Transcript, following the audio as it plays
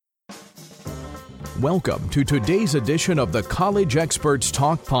Welcome to today's edition of the College Experts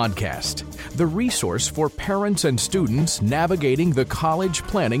Talk podcast, the resource for parents and students navigating the college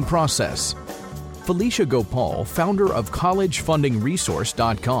planning process. Felicia Gopal, founder of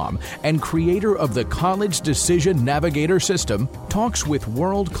collegefundingresource.com and creator of the College Decision Navigator System, talks with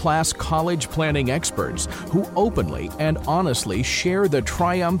world-class college planning experts who openly and honestly share the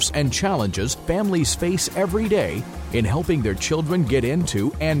triumphs and challenges families face every day in helping their children get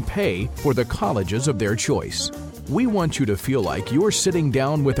into and pay for the colleges of their choice. We want you to feel like you're sitting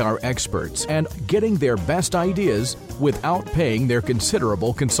down with our experts and getting their best ideas without paying their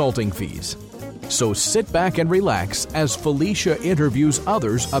considerable consulting fees. So sit back and relax as Felicia interviews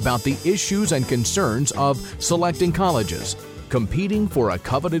others about the issues and concerns of selecting colleges, competing for a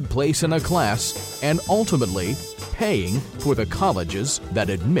coveted place in a class, and ultimately paying for the colleges that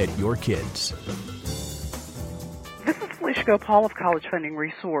admit your kids. This is Felicia Gopal of College Funding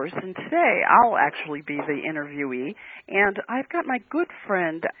Resource, and today I'll actually be the interviewee, and I've got my good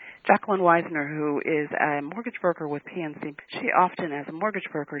friend Jacqueline Weisner, who is a mortgage broker with PNC. She often, as a mortgage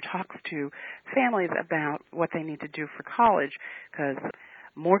broker, talks to families about what they need to do for college, because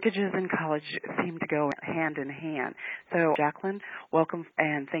mortgages and college seem to go hand in hand. So, Jacqueline, welcome,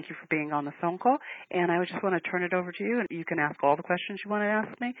 and thank you for being on the phone call. And I just want to turn it over to you, and you can ask all the questions you want to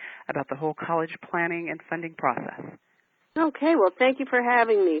ask me about the whole college planning and funding process. Okay, well, thank you for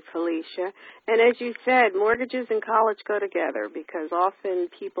having me, Felicia. And as you said, mortgages and college go together because often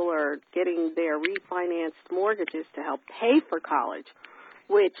people are getting their refinanced mortgages to help pay for college,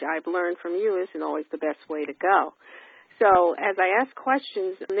 which I've learned from you isn't always the best way to go. So as I ask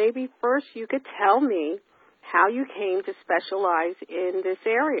questions, maybe first you could tell me how you came to specialize in this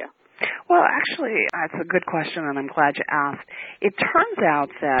area. Well, actually, that's a good question, and I'm glad you asked. It turns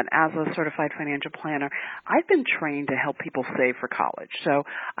out that as a certified financial planner, I've been trained to help people save for college. So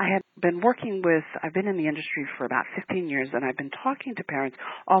I've been in the industry for about 15 years, and I've been talking to parents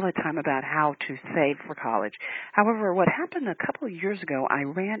all the time about how to save for college. However, what happened a couple of years ago, I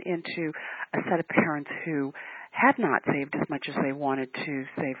ran into a set of parents who had not saved as much as they wanted to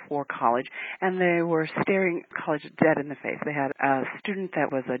save for college, and they were staring college dead in the face. They had a student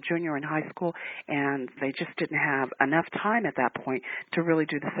that was a junior in high school, and they just didn't have enough time at that point to really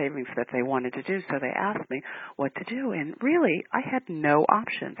do the savings that they wanted to do, so they asked me what to do, and really, I had no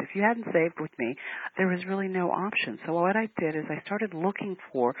options. If you hadn't saved with me, there was really no option. So what I did is I started looking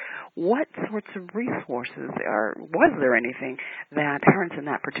for what sorts of resources, or was there anything that parents in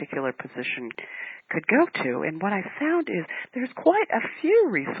that particular position could go to. And what I found is there's quite a few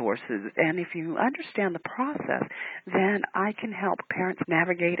resources, and if you understand the process, then I can help parents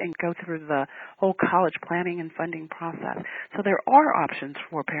navigate and go through the whole college planning and funding process. So there are options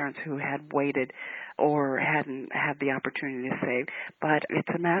for parents who had waited or hadn't had the opportunity to save, but it's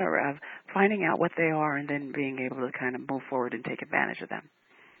a matter of finding out what they are and then being able to kind of move forward and take advantage of them.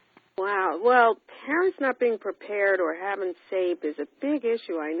 Wow. Well, parents not being prepared or haven't saved is a big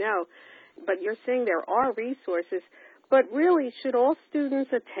issue, I know. But you're saying there are resources, but really, should all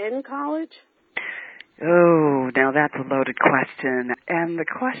students attend college? Oh, now that's a loaded question. And the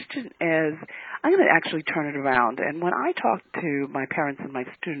question is, I'm going to actually turn it around. And when I talk to my parents and my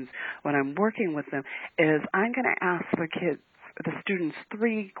students, when I'm working with them, is I'm going to ask the students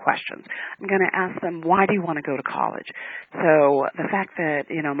three questions. I'm going to ask them, why do you want to go to college? So the fact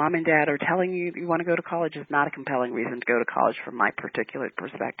that, mom and dad are telling you you want to go to college is not a compelling reason to go to college from my particular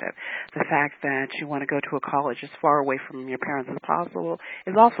perspective. The fact that you want to go to a college as far away from your parents as possible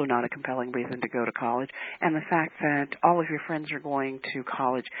is also not a compelling reason to go to college. And the fact that all of your friends are going to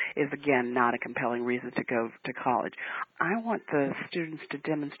college is, again, not a compelling reason to go to college. I want the students to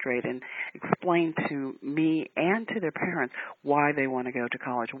demonstrate and explain to me and to their parents why they want to go to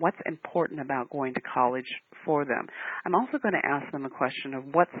college, what's important about going to college for them. I'm also going to ask them a question of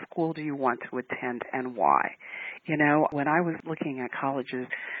what school do you want to attend and why. When I was looking at colleges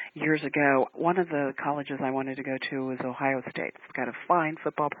years ago, one of the colleges I wanted to go to was Ohio State. It's got a fine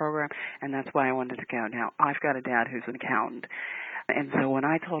football program, and that's why I wanted to go. Now, I've got a dad who's an accountant. And so when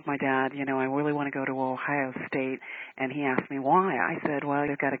I told my dad, I really want to go to Ohio State, and he asked me why, I said, well,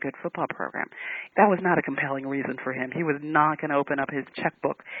 they've got a good football program. That was not a compelling reason for him. He was not going to open up his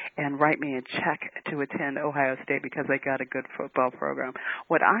checkbook and write me a check to attend Ohio State because they got a good football program.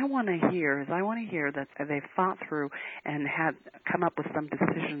 What I want to hear is that they've thought through and had come up with some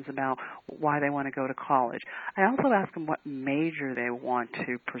decisions about why they want to go to college. I also ask them what major they want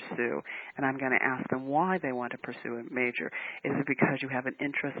to pursue, and I'm going to ask them why they want to pursue a major. Is it because you have an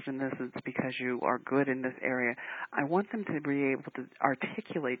interest in this, it's because you are good in this area. I want them to be able to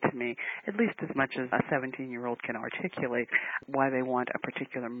articulate to me, at least as much as a 17-year-old can articulate, why they want a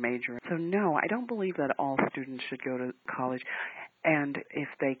particular major. So no, I don't believe that all students should go to college. And if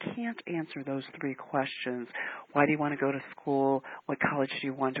they can't answer those three questions, why do you want to go to school, what college do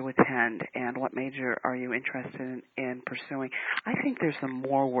you want to attend, and what major are you interested in pursuing, I think there's some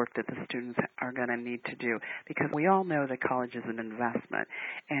more work that the students are going to need to do, because we all know that college is an investment,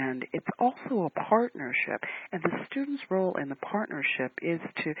 and it's also a partnership, and the student's role in the partnership is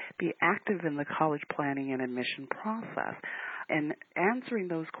to be active in the college planning and admission process. And answering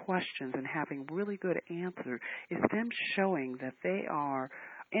those questions and having really good answers is them showing that they are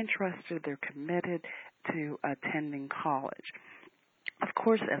interested, they're committed to attending college. Of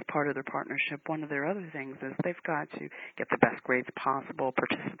course, as part of their partnership, one of their other things is they've got to get the best grades possible,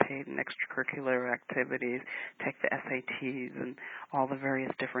 participate in extracurricular activities, take the SATs and all the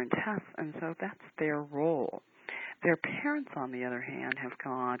various different tests, and so that's their role. Their parents, on the other hand, have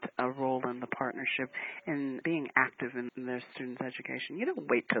got a role in the partnership in being active in their students' education. You don't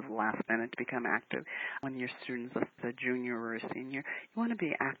wait till the last minute to become active when your student's a junior or a senior. You want to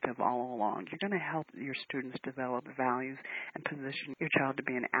be active all along. You're going to help your students develop values and position your child to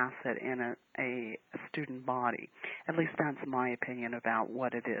be an asset in a student body. At least that's my opinion about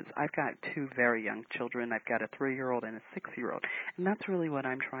what it is. I've got two very young children. I've got a 3-year-old and a 6-year-old, and that's really what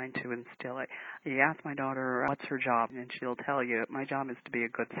I'm trying to instill. You ask my daughter, what's her job, and she'll tell you, my job is to be a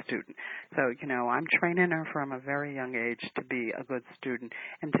good student. So, I'm training her from a very young age to be a good student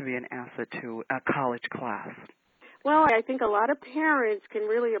and to be an asset to a college class. Well, I think a lot of parents can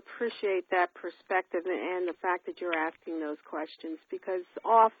really appreciate that perspective and the fact that you're asking those questions, because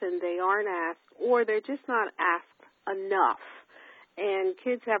often they aren't asked, or they're just not asked enough. And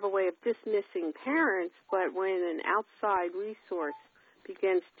kids have a way of dismissing parents, but when an outside resource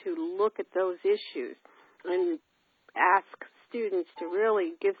begins to look at those issues and ask students to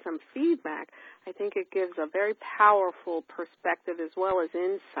really give some feedback, I think it gives a very powerful perspective as well as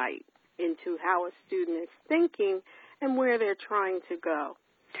insight into how a student is thinking and where they're trying to go.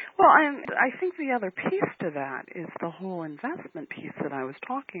 Well, I think the other piece to that is the whole investment piece that I was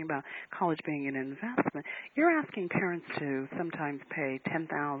talking about, college being an investment. You're asking parents to sometimes pay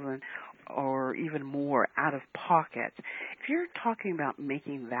 $10,000 or even more out of pocket. If you're talking about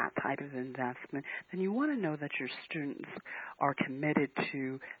making that type of investment, then you want to know that your students are committed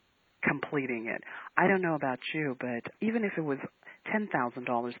to completing it. I don't know about you, but even if it was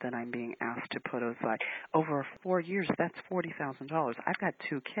 $10,000 that I'm being asked to put aside, over 4 years, that's $40,000. I've got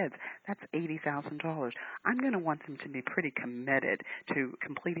 2 kids. That's $80,000. I'm going to want them to be pretty committed to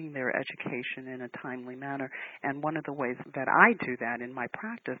completing their education in a timely manner, and one of the ways that I do that in my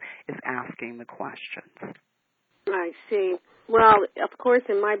practice is asking the questions. I see. Well, of course,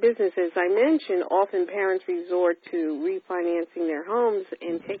 in my business, as I mentioned, often parents resort to refinancing their homes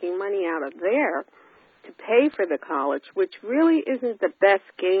and taking money out of there to pay for the college, which really isn't the best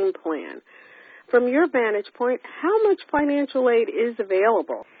game plan. From your vantage point, how much financial aid is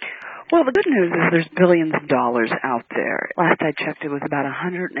available? Well, the good news is there's billions of dollars out there. Last I checked, it was about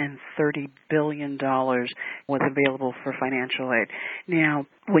 $130 billion was available for financial aid. Now,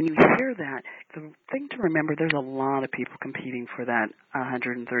 when you hear that, the thing to remember, there's a lot of people competing for that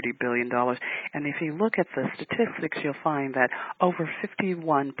 $130 billion. And if you look at the statistics, you'll find that over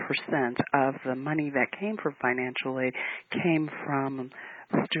 51% of the money that came from financial aid came from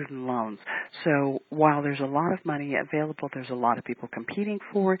student loans. So while there's a lot of money available, there's a lot of people competing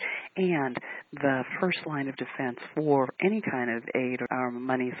for it, and the first line of defense for any kind of aid or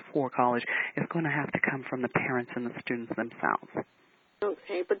monies for college is going to have to come from the parents and the students themselves.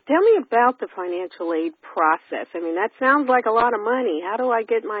 Okay, but tell me about the financial aid process. I mean, that sounds like a lot of money. How do I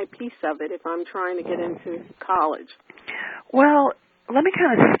get my piece of it if I'm trying to get into college? Well, let me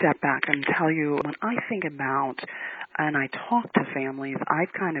kind of step back and tell you, when I think about and I talk to families,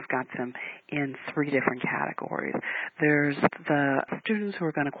 I've kind of got them in 3 different categories. There's the students who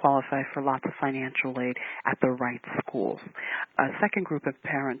are going to qualify for lots of financial aid at the right schools. A second group of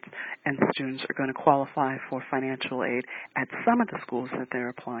parents and students are going to qualify for financial aid at some of the schools that they're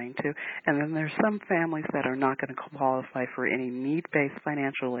applying to. And then there's some families that are not going to qualify for any need-based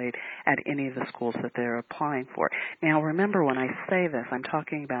financial aid at any of the schools that they're applying for. Now, remember, when I say this, I'm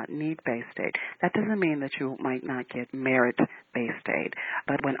talking about need-based aid. That doesn't mean that you might not get merit-based aid.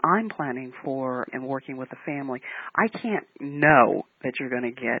 But when I'm planning for and working with a family, I can't know that you're going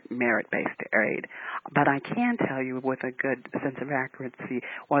to get merit-based aid, but I can tell you with a good sense of accuracy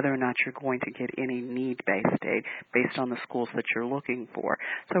whether or not you're going to get any need-based aid based on the schools that you're looking for.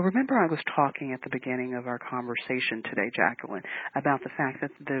 So remember I was talking at the beginning of our conversation today, Jacqueline, about the fact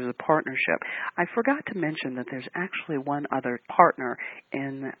that there's a partnership. I forgot to mention that there's actually one other partner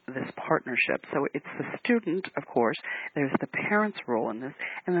in this partnership. So it's the student, of course, there's the parent's role in this,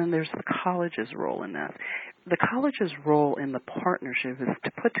 and then there's the college's role in this. The college's role in the partnership is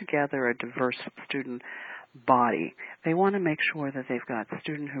to put together a diverse student body. They want to make sure that they've got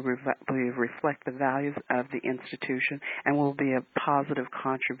students who reflect the values of the institution and will be a positive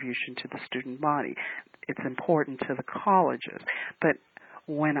contribution to the student body. It's important to the colleges. But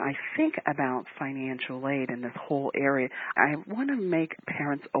when I think about financial aid in this whole area, I want to make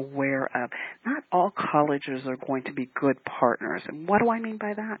parents aware of not all colleges are going to be good partners. And what do I mean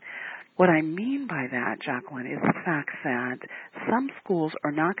by that? What I mean by that, Jacqueline, is the fact that some schools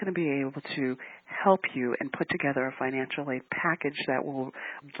are not going to be able to help you and put together a financial aid package that will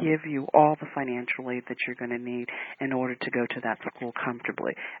give you all the financial aid that you're going to need in order to go to that school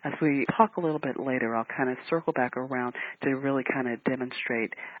comfortably. As we talk a little bit later, I'll kind of circle back around to really kind of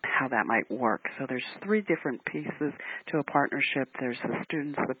demonstrate how that might work. So there's 3 different pieces to a partnership. There's the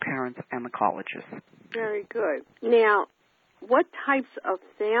students, the parents, and the colleges. Very good. Now, what types of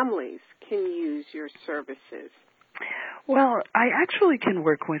families can use your services? Well, I actually can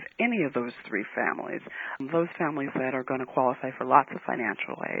work with any of those 3 families. Those families that are going to qualify for lots of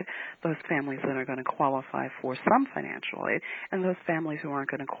financial aid, those families that are going to qualify for some financial aid, and those families who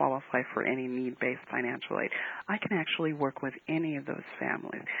aren't going to qualify for any need-based financial aid. I can actually work with any of those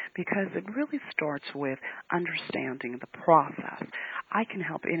families because it really starts with understanding the process. I can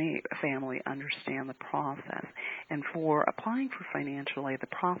help any family understand the process. And for applying for financial aid, the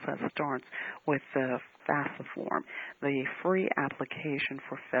process starts with the FAFSA form, the free application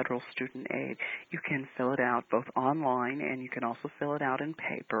for federal student aid. You can fill it out both online and you can also fill it out in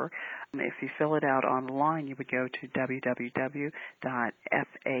paper. If you fill it out online, you would go to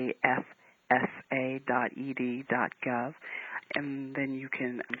www.fafsa.ed.gov, and then you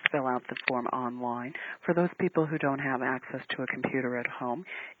can fill out the form online. For those people who don't have access to a computer at home,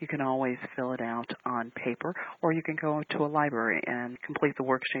 you can always fill it out on paper, or you can go to a library and complete the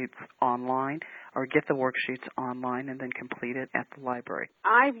worksheets online, or get the worksheets online and then complete it at the library.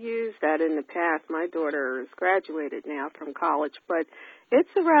 I've used that in the past. My daughter is graduated now from college, but it's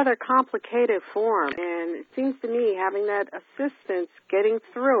a rather complicated form, and it seems to me having that assistance getting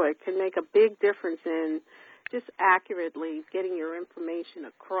through it can make a big difference in just accurately getting your information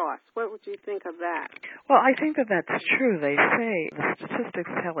across. What would you think of that? Well, I think that that's true. They say, the statistics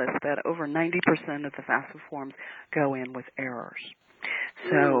tell us that over 90% of the FAFSA forms go in with errors.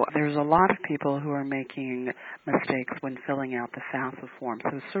 So there's a lot of people who are making mistakes when filling out the FAFSA form.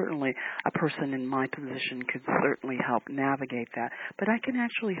 So certainly a person in my position could certainly help navigate that. But I can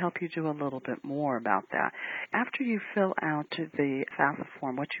actually help you do a little bit more about that. After you fill out the FAFSA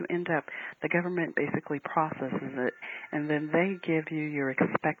form, what you end up, the government basically processes it, and then they give you your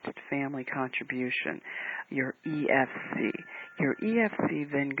expected family contribution, your EFC. Your EFC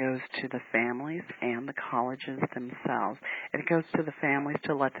then goes to the families and the colleges themselves. It goes to the families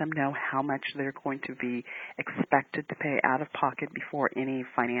to let them know how much they're going to be expected to pay out of pocket before any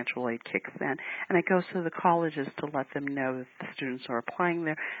financial aid kicks in. And it goes to the colleges to let them know that the students are applying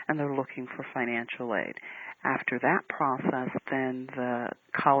there and they're looking for financial aid. After that process, then the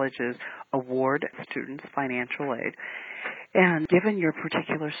colleges award students financial aid. And given your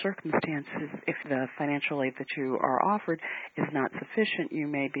particular circumstances, if the financial aid that you are offered is not sufficient, you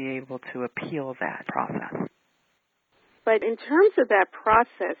may be able to appeal that process. But in terms of that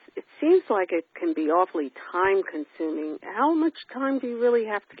process, it seems like it can be awfully time-consuming. How much time do you really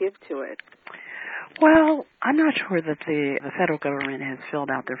have to give to it? Well, I'm not sure that the federal government has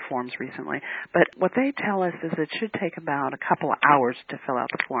filled out their forms recently, but what they tell us is it should take about a couple of hours to fill out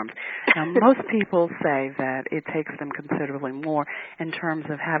the forms. Now, most people say that it takes them considerably more in terms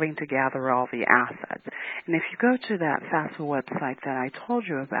of having to gather all the assets. And if you go to that FAFSA website that I told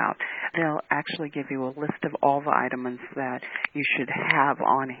you about, they'll actually give you a list of all the items that you should have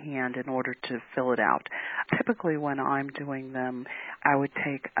on hand in order to fill it out. Typically, when I'm doing them, I would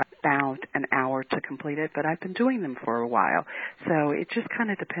take about an hour to complete it, but I've been doing them for a while. So it just kind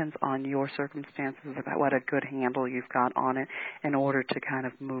of depends on your circumstances about what a good handle you've got on it in order to kind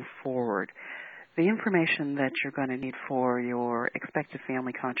of move forward. The information that you're going to need for your expected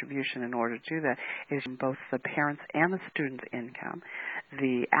family contribution in order to do that is both the parents and the student's income,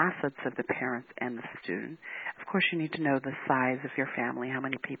 the assets of the parents and the student. Of course, you need to know the size of your family, how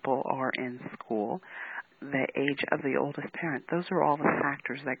many people are in school, the age of the oldest parent. Those are all the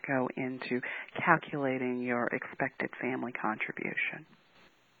factors that go into calculating your expected family contribution.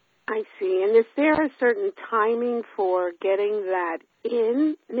 I see. And is there a certain timing for getting that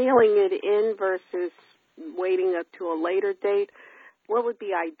in, mailing it in versus waiting up to a later date? What would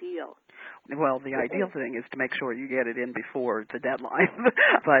be ideal? Well, the ideal thing is to make sure you get it in before the deadline.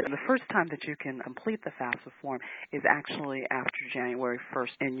 But the first time that you can complete the FAFSA form is actually after January 1st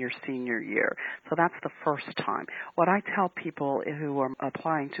in your senior year. So that's the first time. What I tell people who are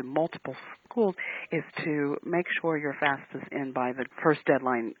applying to multiple schools is to make sure your FAFSA is in by the first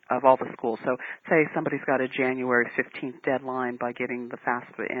deadline of all the schools. So say somebody's got a January 15th deadline by getting the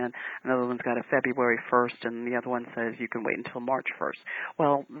FAFSA in, another one's got a February 1st, and the other one says you can wait until March 1st.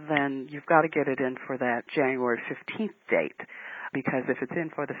 Well, then you've got to get it in for that January 15th date, because if it's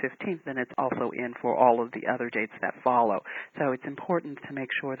in for the 15th, then it's also in for all of the other dates that follow. So it's important to make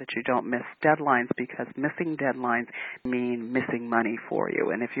sure that you don't miss deadlines, because missing deadlines mean missing money for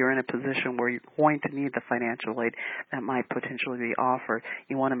you. And if you're in a position where you're going to need the financial aid that might potentially be offered,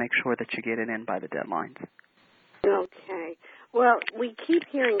 you want to make sure that you get it in by the deadlines. Okay. Well, we keep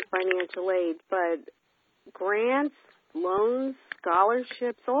hearing financial aid, but grants, loans,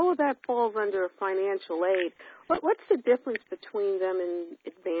 scholarships, all of that falls under financial aid. What's the difference between them and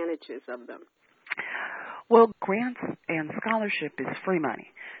advantages of them? Well, grants and scholarship is free money.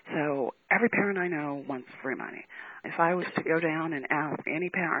 So every parent I know wants free money. If I was to go down and ask any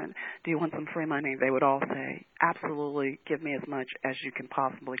parent, do you want some free money, they would all say, absolutely, give me as much as you can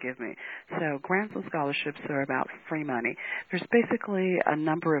possibly give me. So grants and scholarships are about free money. There's basically a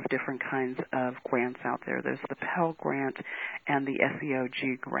number of different kinds of grants out there. There's the Pell Grant and the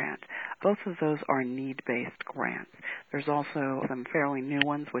SEOG grant. Both of those are need-based grants. There's also some fairly new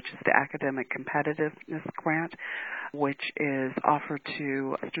ones, which is the Academic Competitiveness Grant, which is offered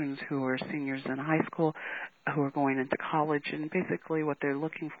to students who are seniors in high school who are going into college. And basically what they're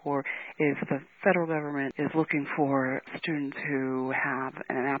looking for is the federal government is looking for students who have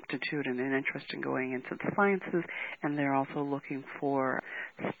an aptitude and an interest in going into the sciences, and they're also looking for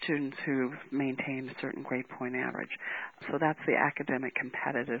students who've maintained a certain grade point average. So that's the Academic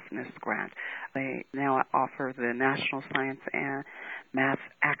Competitiveness Grant. They now offer the National Science and Math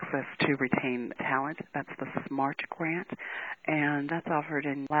Access to Retain Talent. That's the SMART grant, and that's offered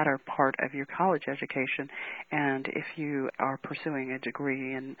in the latter part of your college education. And if you are pursuing a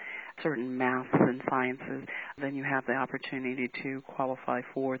degree in certain maths and sciences, then you have the opportunity to qualify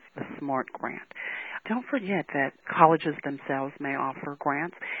for the SMART grant. Don't forget that colleges themselves may offer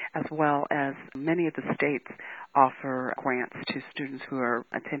grants, as well as many of the states offer grants to students who are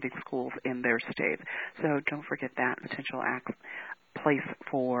attending schools in their states. So don't forget that potential place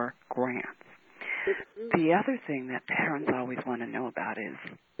for grants. The other thing that parents always want to know about is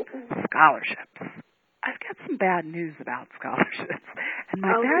scholarships. I've got some bad news about scholarships. And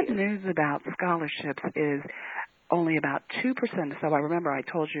my bad news about scholarships is only about 2%. So I remember I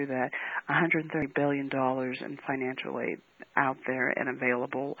told you that $130 billion in financial aid out there and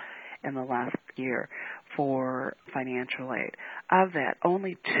available in the last year for financial aid. Of that,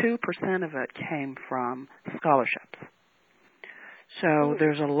 only 2% of it came from scholarships. So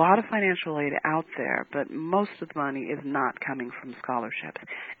there's a lot of financial aid out there, but most of the money is not coming from scholarships.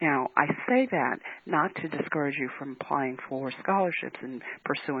 Now, I say that not to discourage you from applying for scholarships and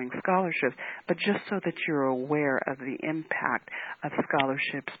pursuing scholarships, but just so that you're aware of the impact of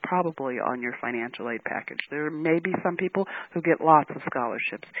scholarships probably on your financial aid package. There may be some people who get lots of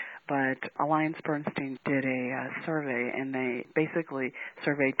scholarships, but Alliance Bernstein did a survey, and they basically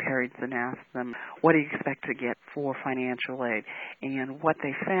surveyed parents and asked them, what do you expect to get for financial aid? And what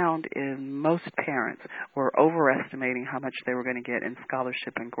they found is most parents were overestimating how much they were going to get in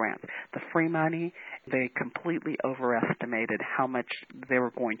scholarship and grants. The free money, they completely overestimated how much they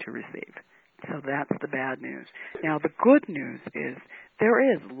were going to receive. So that's the bad news. Now, the good news is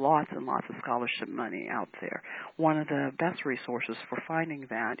there is lots and lots of scholarship money out there. One of the best resources for finding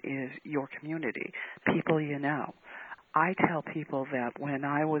that is your community, people you know. I tell people that when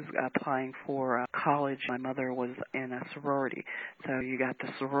I was applying for college, my mother was in a sorority, so you got the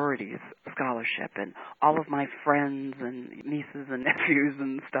sororities scholarship, and all of my friends and nieces and nephews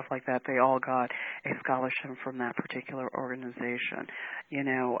and stuff like that, they all got a scholarship from that particular organization. You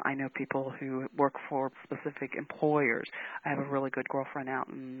know, I know people who work for specific employers. I have a really good girlfriend out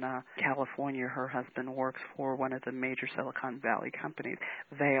in California. Her husband works for one of the major Silicon Valley companies.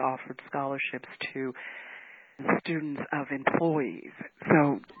 They offered scholarships to students of employees.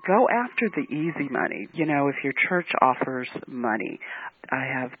 So go after the easy money. You know, if your church offers money, I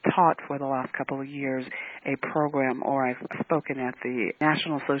have taught for the last couple of years a program, or I've spoken at the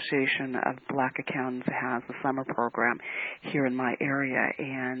National Association of Black Accountants has a summer program here in my area,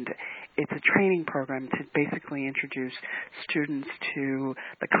 and it's a training program to basically introduce students to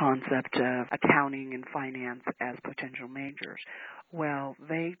the concept of accounting and finance as potential majors. Well,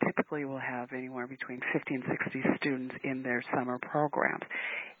 they typically will have anywhere between 50 and 60 students in their summer programs.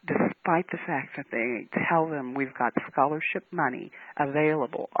 Despite the fact that they tell them we've got scholarship money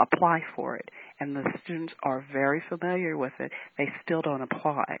available, apply for it, and the students are very familiar with it, they still don't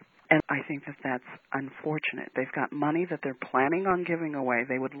apply. And I think that that's unfortunate. They've got money that they're planning on giving away.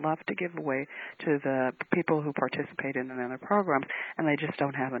 They would love to give away to the people who participate in other programs, and they just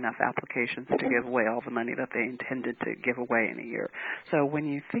don't have enough applications to give away all the money that they intended to give away in a year. So when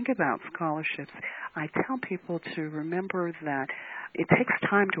you think about scholarships, I tell people to remember that it takes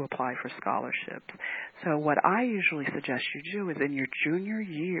time to apply for scholarships. So what I usually suggest you do is in your junior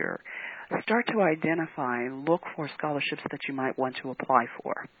year, start to identify and look for scholarships that you might want to apply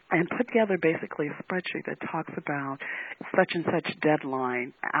for, and put together basically a spreadsheet that talks about such and such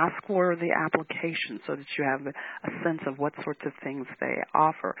deadline. Ask for the application so that you have a sense of what sorts of things they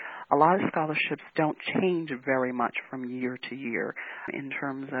offer. A lot of scholarships don't change very much from year to year in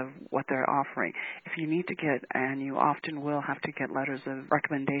terms of what they're offering. If you need to get, and you often will have to get letters of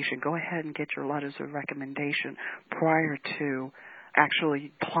recommendation, go ahead and get your letters of recommendation prior to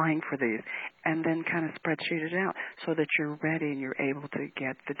actually applying for these, and then kind of spreadsheet it out so that you're ready and you're able to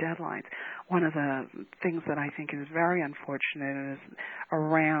get the deadlines. One of the things that I think is very unfortunate is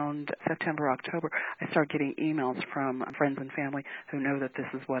around September, October, I start getting emails from friends and family who know that this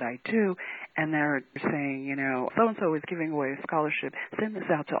is what I do, and they're saying, you know, so-and-so is giving away a scholarship. Send this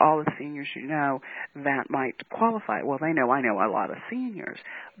out to all the seniors you know that might qualify. Well, I know a lot of seniors.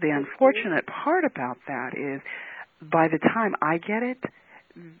 The unfortunate part about that is by the time I get it,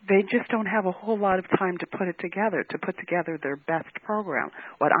 they just don't have a whole lot of time to put together their best program.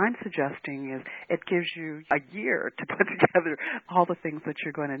 What I'm suggesting is it gives you a year to put together all the things that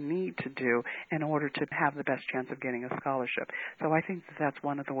you're going to need to do in order to have the best chance of getting a scholarship. So I think that that's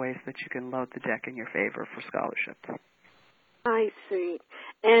one of the ways that you can load the deck in your favor for scholarships. I see.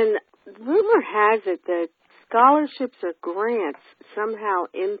 And rumor has it that scholarships or grants somehow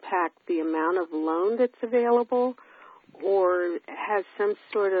impact the amount of loan that's available, or has some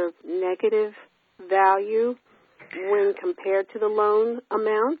sort of negative value when compared to the loan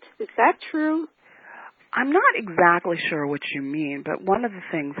amount. Is that true? I'm not exactly sure what you mean, but one of the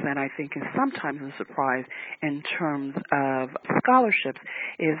things that I think is sometimes a surprise in terms of scholarships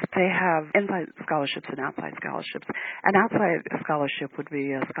is they have inside scholarships and outside scholarships. An outside scholarship would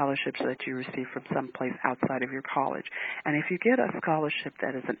be a scholarship that you receive from someplace outside of your college. And if you get a scholarship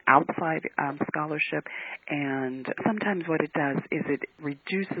that is an outside scholarship, and sometimes what it does is it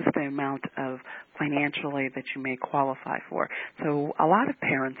reduces the amount of financial aid that you may qualify for. So a lot of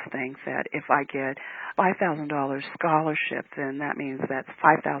parents think that if I get $5,000 scholarship, then that means that's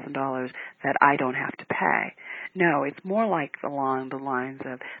 $5,000 that I don't have to pay. No, it's more like along the lines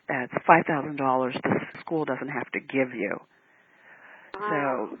of that's $5,000 the school doesn't have to give you.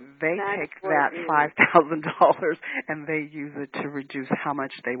 So they take that $5,000 and they use it to reduce how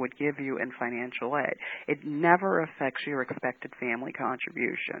much they would give you in financial aid. It never affects your expected family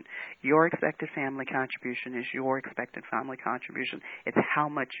contribution. Your expected family contribution is your expected family contribution. It's how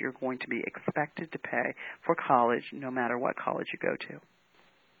much you're going to be expected to pay for college, no matter what college you go to.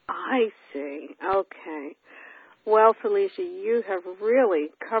 I see. Okay. Well, Felicia, you have really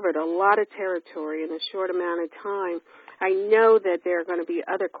covered a lot of territory in a short amount of time. I know that there are going to be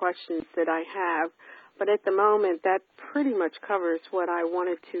other questions that I have, but at the moment that pretty much covers what I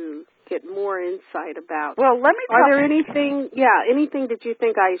wanted to get more insight about. Well, let me Are there anything that you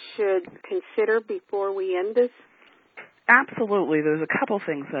think I should consider before we end this? Absolutely. There's a couple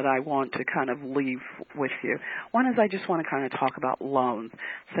things that I want to kind of leave with you. One is I just want to kind of talk about loans.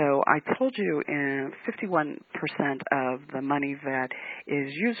 So I told you 51% of the money that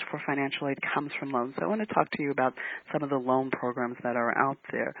is used for financial aid comes from loans. So I want to talk to you about some of the loan programs that are out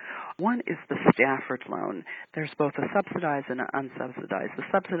there. One is the Stafford loan. There's both a subsidized and an unsubsidized. The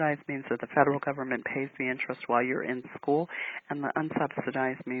subsidized means that the federal government pays the interest while you're in school, and the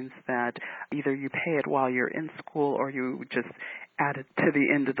unsubsidized means that either you pay it while you're in school or you just add it to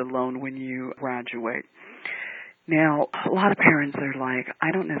the end of the loan when you graduate. Now, a lot of parents are like, I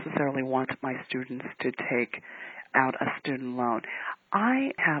don't necessarily want my students to take out a student loan.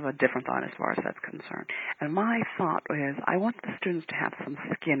 I have a different thought as far as that's concerned. And my thought is I want the students to have some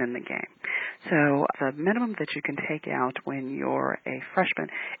skin in the game. So the minimum that you can take out when you're a freshman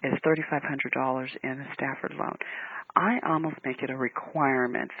is $3,500 in a Stafford loan. I almost make it a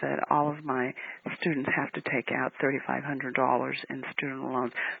requirement that all of my students have to take out $3,500 in student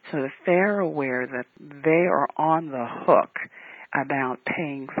loans so that they're aware that they are on the hook about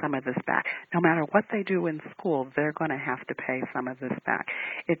paying some of this back. No matter what they do in school, they're going to have to pay some of this back.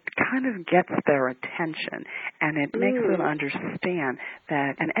 It kind of gets their attention, and it makes them understand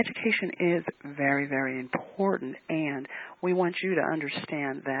that an education is very, very important, and we want you to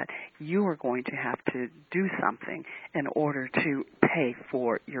understand that you are going to have to do something in order to pay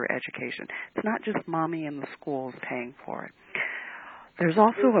for your education. It's not just mommy and the schools paying for it. There's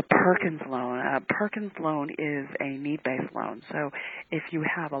also a Perkins loan. A Perkins loan is a need-based loan. So if you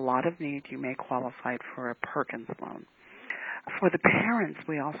have a lot of need, you may qualify for a Perkins loan. For the parents,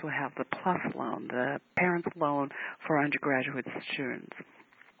 we also have the PLUS loan, the parents loan for undergraduate students.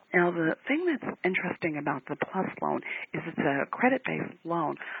 Now, the thing that's interesting about the PLUS loan is it's a credit-based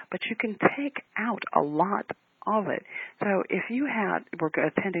loan, but you can take out a lot of it. So if you were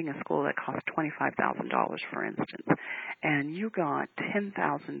attending a school that cost $25,000, for instance, and you got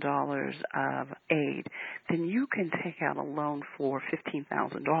 $10,000 of aid, then you can take out a loan for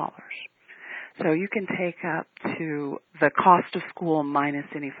 $15,000. So you can take up to the cost of school minus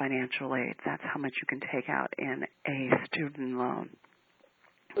any financial aid. That's how much you can take out in a student loan.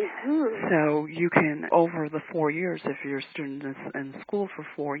 Mm-hmm. So you can, over the 4 years, if your student is in school for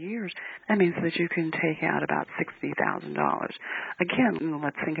 4 years, that means that you can take out about $60,000. Again,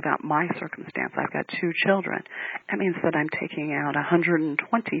 let's think about my circumstance. I've got 2 children. That means that I'm taking out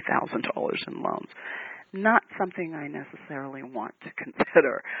 $120,000 in loans. Not something I necessarily want to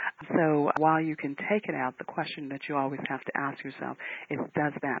consider. So while you can take it out, the question that you always have to ask yourself is,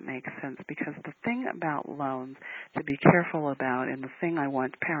 does that make sense? Because the thing about loans to be careful about, and the thing I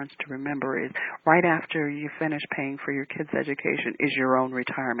want parents to remember is right after you finish paying for your kids' education is your own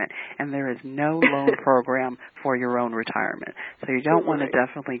retirement. And there is no loan program for your own retirement. So you don't want to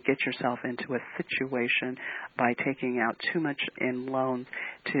definitely get yourself into a situation by taking out too much in loans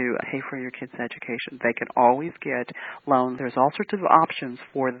to pay for your kids' education. They can always get loans. There's all sorts of options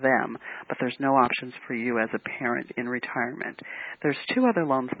for them, but there's no options for you as a parent in retirement. There's 2 other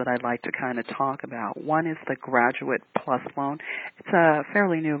loans that I'd like to kind of talk about. One is the Graduate Plus loan. It's a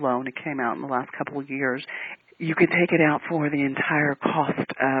fairly new loan. It came out in the last couple of years. You can take it out for the entire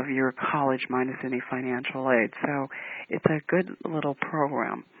cost of your college minus any financial aid. So it's a good little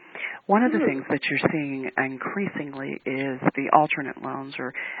program. One of the things that you're seeing increasingly is the alternate loans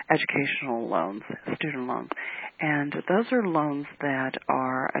or educational loans, student loans. And those are loans that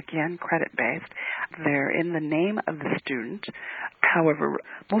are, again, credit-based. They're in the name of the student. However,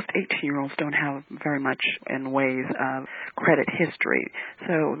 most 18-year-olds don't have very much in ways of credit history.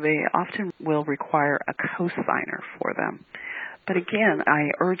 So they often will require a cosigner for them. But again, I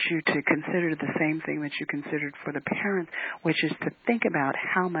urge you to consider the same thing that you considered for the parents, which is to think about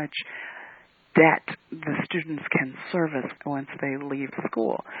how much debt the students can service once they leave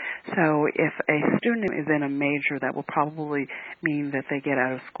school. So if a student is in a major, that will probably mean that they get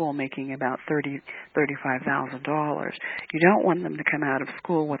out of school making about $35,000. You don't want them to come out of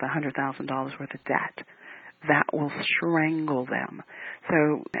school with $100,000 worth of debt. That will strangle them.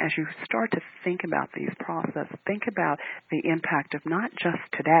 So as you start to think about these processes, think about the impact of not just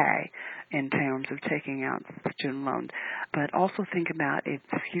today in terms of taking out student loans, but also think about its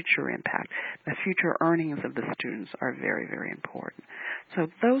future impact. The future earnings of the students are very, very important. So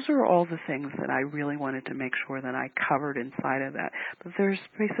those are all the things that I really wanted to make sure that I covered inside of that. But there's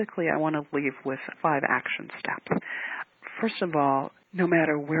basically, I want to leave with 5 action steps. First of all, no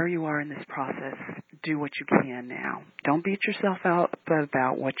matter where you are in this process, do what you can now. Don't beat yourself up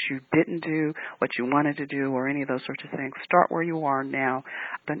about what you didn't do, what you wanted to do, or any of those sorts of things. Start where you are now,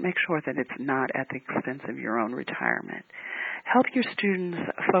 but make sure that it's not at the expense of your own retirement. help your students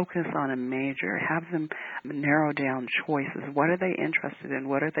focus on a major. Have them narrow down choices. What are they interested in?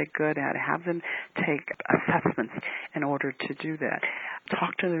 What are they good at? Have them take assessments in order to do that.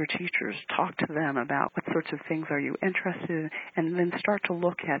 Talk to their teachers. Talk to them about what sorts of things are you interested in, and then start to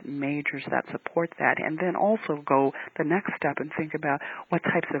look at majors that support that, and then also go the next step and think about what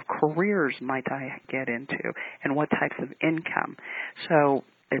types of careers might I get into and what types of income. So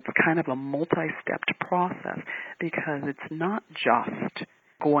it's kind of a multi-stepped process because it's not just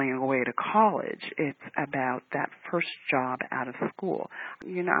going away to college. It's about that first job out of school.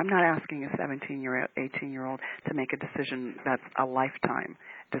 You know, I'm not asking a 17-year-old, 18-year-old to make a decision that's a lifetime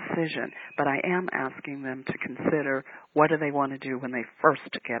decision, but I am asking them to consider what do they want to do when they first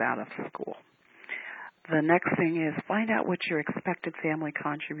get out of school. The next thing is find out what your expected family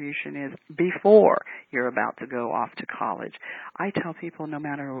contribution is before you're about to go off to college. I tell people no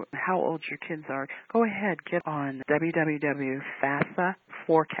matter how old your kids are, go ahead, get on www.FAFSA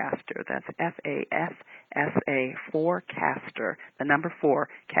Forecaster. That's FAFSA Forecaster, the number 4,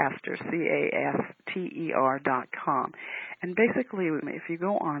 Caster, CASTER.com. And basically, if you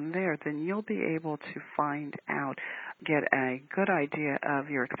go on there, then you'll be able to find out, get a good idea of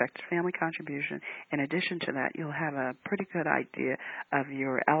your expected family contribution. In addition to that, you'll have a pretty good idea of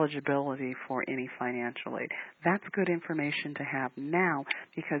your eligibility for any financial aid. That's good information to have now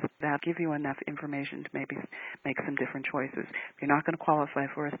because that'll give you enough information to maybe make some different choices. If you're not going to qualify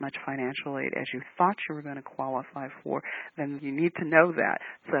for as much financial aid as you thought you were going to qualify for, then you need to know that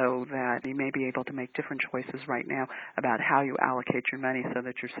so that you may be able to make different choices right now about how you allocate your money so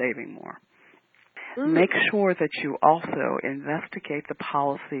that you're saving more. Make sure that you also investigate the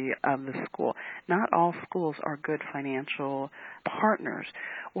policy of the school. Not all schools are good financial partners.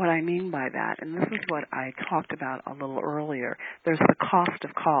 What I mean by that, and this is what I talked about a little earlier, there's the cost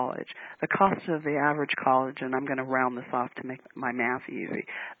of college. The cost of the average college, and I'm going to round this off to make my math easy,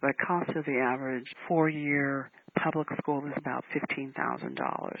 the cost of the average 4-year public school is about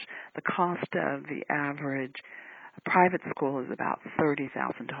 $15,000. The cost of the average private school is about $30,000.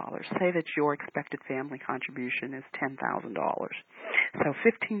 Say that your expected family contribution is $10,000. So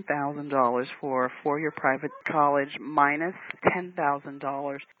 $15,000 for a 4-year private college minus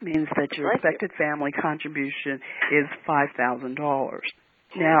 $10,000 means that your expected family contribution is $5,000.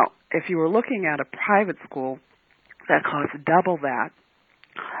 Now, if you were looking at a private school that costs double that,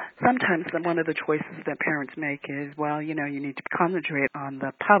 sometimes one of the choices that parents make is, well, you know, you need to concentrate on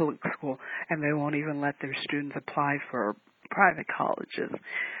the public school, and they won't even let their students apply for private colleges.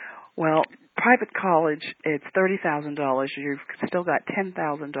 Well, private college, it's $30,000. You've still got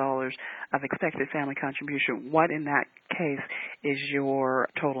 $10,000 of expected family contribution. What in that case is your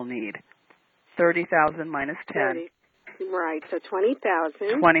total need? $30,000 minus 10. 30. Right, so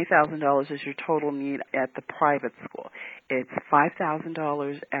 $20,000. $20,000 is your total need at the private school. It's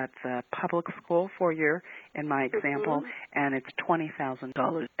 $5,000 at the public school 4-year, in my example, and it's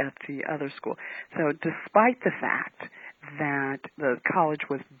 $20,000 at the other school. So despite the fact that the college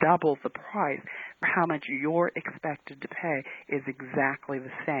was double the price, how much you're expected to pay is exactly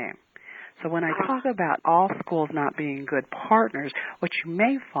the same. So when I talk about all schools not being good partners, what you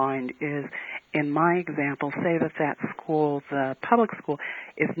may find is, in my example, say that school, the public school,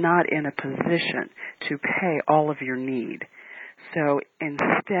 is not in a position to pay all of your need. So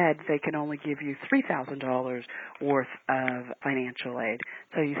instead, they can only give you $3,000 worth of financial aid.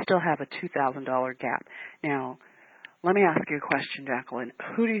 So you still have a $2,000 gap. Now, let me ask you a question, Jacqueline.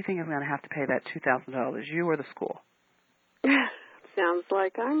 Who do you think is going to have to pay that $2,000, you or the school? Sounds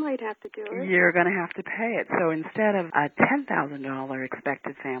like I might have to do it. You're going to have to pay it. So instead of a $10,000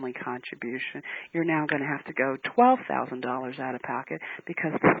 expected family contribution, you're now going to have to go $12,000 out of pocket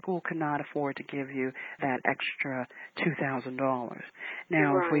because the school cannot afford to give you that extra $2,000.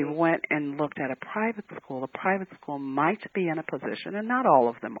 Now, if we went and looked at a private school might be in a position, and not all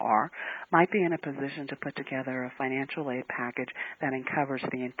of them are, might be in a position to put together a financial aid package that covers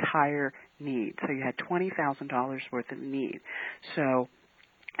the entire need. So you had $20,000 worth of need. So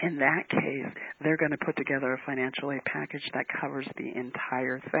in that case, they're going to put together a financial aid package that covers the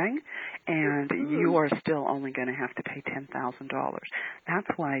entire thing, and you are still only going to have to pay $10,000. That's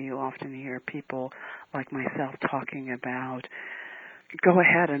why you often hear people like myself talking about go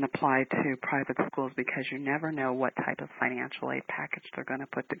ahead and apply to private schools because you never know what type of financial aid package they're going to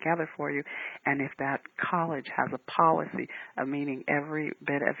put together for you. And if that college has a policy of meeting every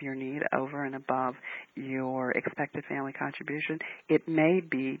bit of your need over and above your expected family contribution, it may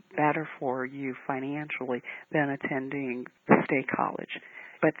be better for you financially than attending the state college.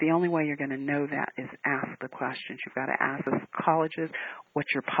 But the only way you're going to know that is ask the questions. You've got to ask the colleges,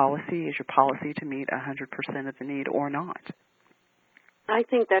 what's your policy? Is your policy to meet 100% of the need or not? I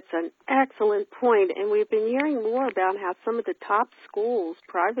think that's an excellent point, and we've been hearing more about how some of the top schools,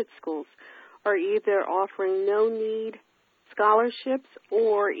 private schools, are either offering no-need scholarships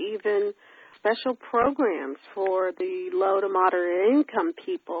or even special programs for the low to moderate income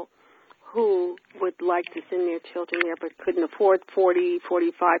people who would like to send their children there but couldn't afford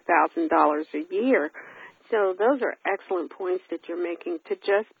 $45,000 a year. So those are excellent points that you're making, to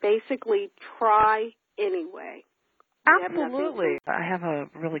just basically try anyway. Absolutely. I have a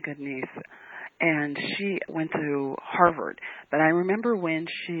really good niece, and she went to Harvard. But I remember when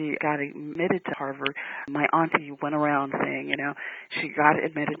she got admitted to Harvard, my auntie went around saying, she got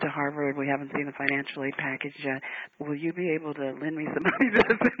admitted to Harvard. We haven't seen the financial aid package yet. Will you be able to lend me some money to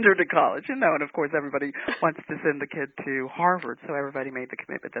send her to college? And of course, everybody wants to send the kid to Harvard, so everybody made the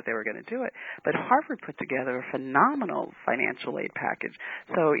commitment that they were going to do it. But Harvard put together a phenomenal financial aid package.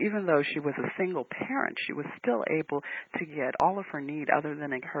 So even though she was a single parent, she was still able to get all of her need other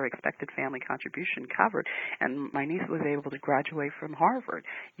than her expected family contribution covered. And my niece was able to graduate from Harvard.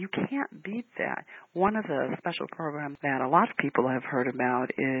 You can't beat that. One of the special programs that a lot of people have heard about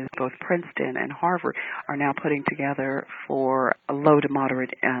is both Princeton and Harvard are now putting together for low to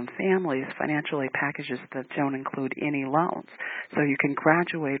moderate families financial aid packages that don't include any loans. So you can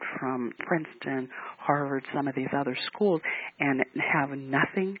graduate from Princeton, Harvard, some of these other schools, and have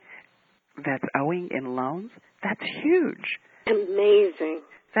nothing that's owing in loans. That's huge. Amazing.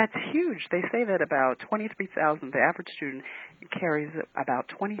 That's huge. They say that about the average student carries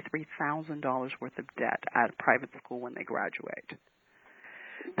about $23,000 worth of debt at a private school when they graduate.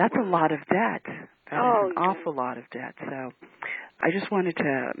 That's a lot of debt. That is an awful lot of debt. So I just wanted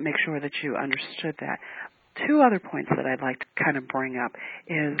to make sure that you understood that. Two other points that I'd like to kind of bring up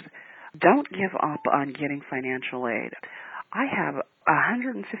is don't give up on getting financial aid. I have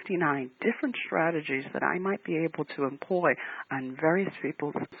 159 different strategies that I might be able to employ on various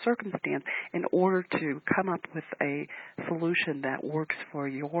people's circumstance in order to come up with a solution that works for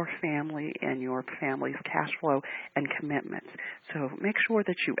your family and your family's cash flow and commitments. So make sure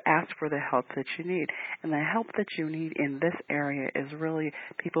that you ask for the help that you need. And the help that you need in this area is really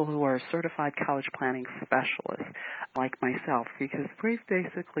people who are certified college planning specialists like myself, because we've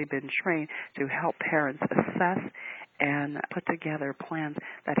basically been trained to help parents assess and put together plans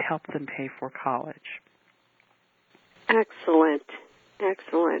that help them pay for college. Excellent.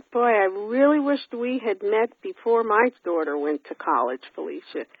 Excellent. Boy, I really wished we had met before my daughter went to college,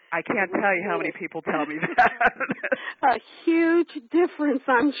 Felicia. I can't tell you how many people tell me that. A huge difference,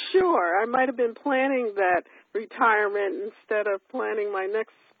 I'm sure. I might have been planning that retirement instead of planning my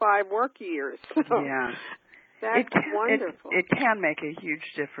next 5 work years. So yeah. That's wonderful. It can make a huge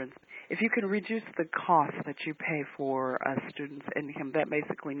difference. If you can reduce the cost that you pay for a student's income, that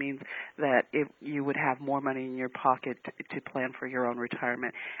basically means that you would have more money in your pocket to plan for your own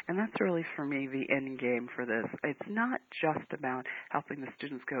retirement. And that's really, for me, the end game for this. It's not just about helping the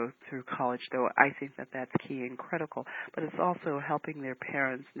students go through college, though I think that that's key and critical, but it's also helping their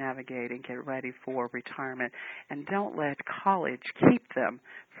parents navigate and get ready for retirement. And don't let college keep them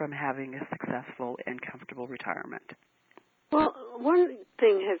from having a successful and comfortable retirement. Well, one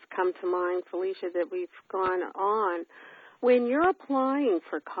thing has come to mind, Felicia, that we've gone on. When you're applying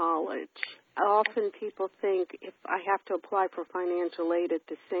for college, often people think if I have to apply for financial aid at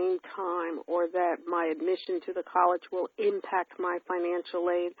the same time or that my admission to the college will impact my financial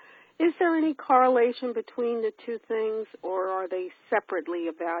aid. Is there any correlation between the two things, or are they separately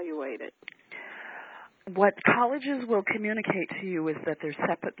evaluated? What colleges will communicate to you is that they're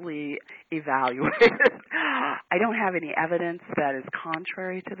separately evaluated. I don't have any evidence that is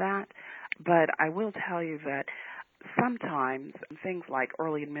contrary to that, but I will tell you that sometimes things like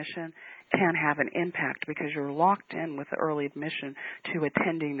early admission can have an impact because you're locked in with the early admission to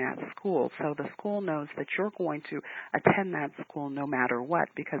attending that school. So the school knows that you're going to attend that school no matter what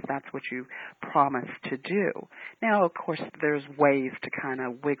because that's what you promised to do. Now, of course, there's ways to kind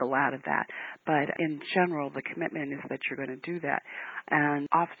of wiggle out of that, but in general, the commitment is that you're going to do that. And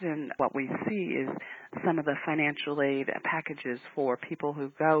often what we see is some of the financial aid packages for people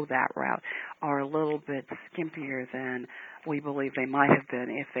who go that route are a little bit skimpier than we believe they might have been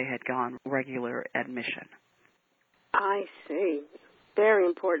if they had gone regular admission. I see. Very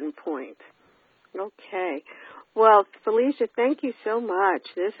important point. Okay. Well, Felicia, thank you so much.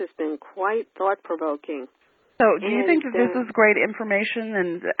 This has been quite thought-provoking. So do you think that this is great information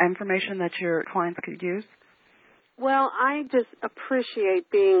and information that your clients could use? Well, I just appreciate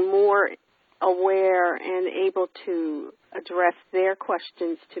being more aware and able to address their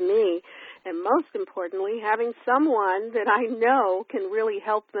questions to me, and most importantly, having someone that I know can really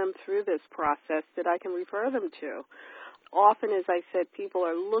help them through this process that I can refer them to. often, as I said, people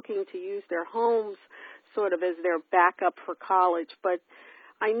are looking to use their homes sort of as their backup for college, but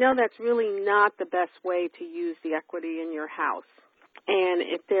I know that's really not the best way to use the equity in your house. And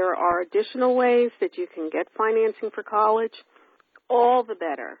if there are additional ways that you can get financing for college, all the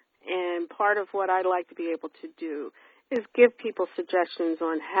better. And part of what I like to be able to do is give people suggestions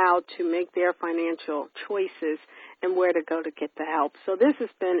on how to make their financial choices and where to go to get the help. So this has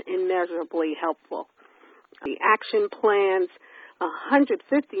been immeasurably helpful. The action plans,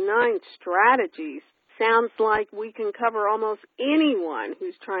 159 strategies. Sounds like we can cover almost anyone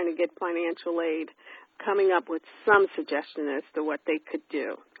who's trying to get financial aid, coming up with some suggestion as to what they could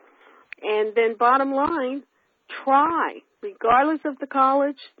do. And then bottom line, try. Regardless of the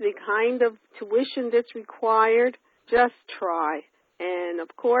college, the kind of tuition that's required, just try. And,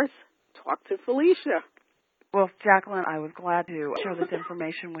 of course, talk to Felicia. Well, Jacqueline, I was glad to share this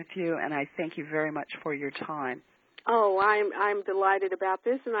information with you, and I thank you very much for your time. Oh, I'm delighted about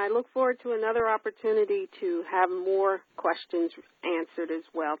this, and I look forward to another opportunity to have more questions answered as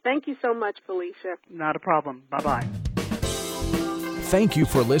well. Thank you so much, Felicia. Not a problem. Bye-bye. Thank you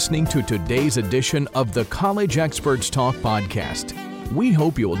for listening to today's edition of the College Experts Talk podcast. We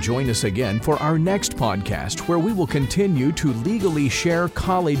hope you'll join us again for our next podcast, where we will continue to legally share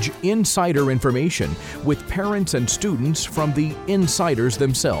college insider information with parents and students from the insiders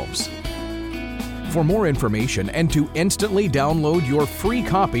themselves. For more information and to instantly download your free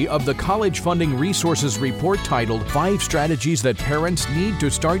copy of the College Funding Resources Report titled 5 Strategies That Parents Need to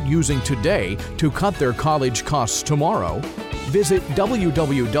Start Using Today to Cut Their College Costs Tomorrow, visit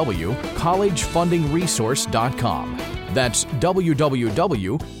www.collegefundingresource.com. That's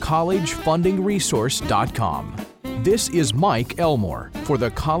www.collegefundingresource.com. This is Mike Elmore for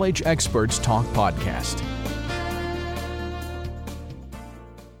the College Experts Talk podcast.